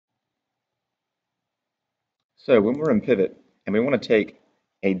So when we're in Pivot and we want to take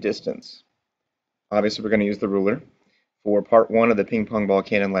a distance, obviously we're going to use the ruler. For part one of the ping pong ball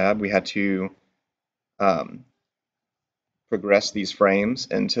cannon lab, we had to um, progress these frames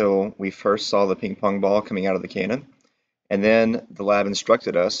until we first saw the ping pong ball coming out of the cannon. And then the lab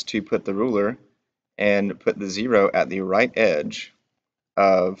instructed us to put the ruler and put the 0 at the right edge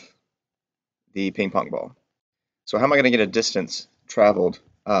of the ping pong ball. So how am I going to get a distance traveled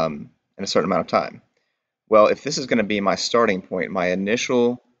in a certain amount of time? Well, if this is going to be my starting point, my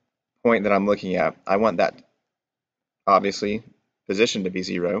initial point that I'm looking at, I want that obviously position to be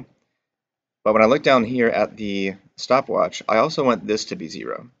 0. But when I look down here at the stopwatch, I also want this to be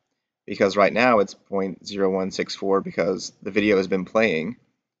 0 because right now it's 0.0164 because the video has been playing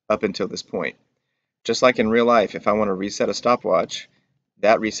up until this point. Just like in real life, if I want to reset a stopwatch,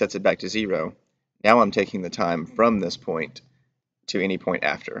 that resets it back to 0. Now I'm taking the time from this point to any point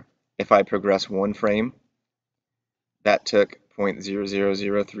after. If I progress one frame, that took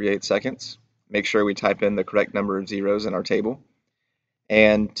 0.00038 seconds. Make sure we type in the correct number of zeros in our table.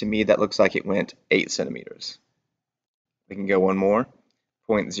 And to me, that looks like it went 8 centimeters. We can go one more,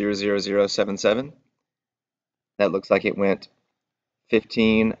 0.00077. That looks like it went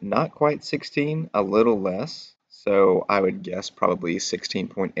 15, not quite 16, a little less. So I would guess probably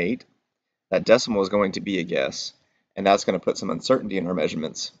 16.8. That decimal is going to be a guess, and that's going to put some uncertainty in our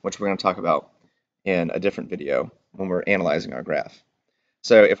measurements, which we're going to talk about in a different video when we're analyzing our graph.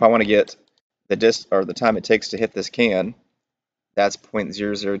 So if I want to get the time it takes to hit this can, that's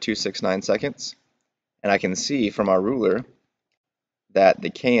 0.00269 seconds. And I can see from our ruler that the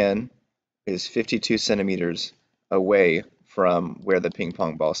can is 52 centimeters away from where the ping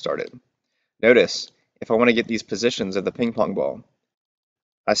pong ball started. Notice, if I want to get these positions of the ping pong ball,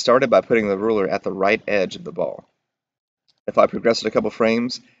 I started by putting the ruler at the right edge of the ball. If I progress it a couple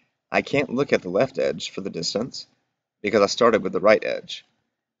frames, I can't look at the left edge for the distance because I started with the right edge.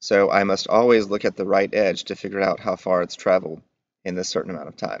 So I must always look at the right edge to figure out how far it's traveled in this certain amount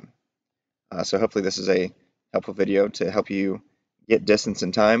of time. So hopefully this is a helpful video to help you get distance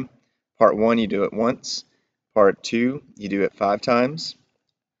and time. Part 1, you do it once. Part 2, you do it 5 times.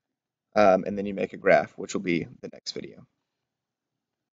 And then you make a graph, which will be the next video.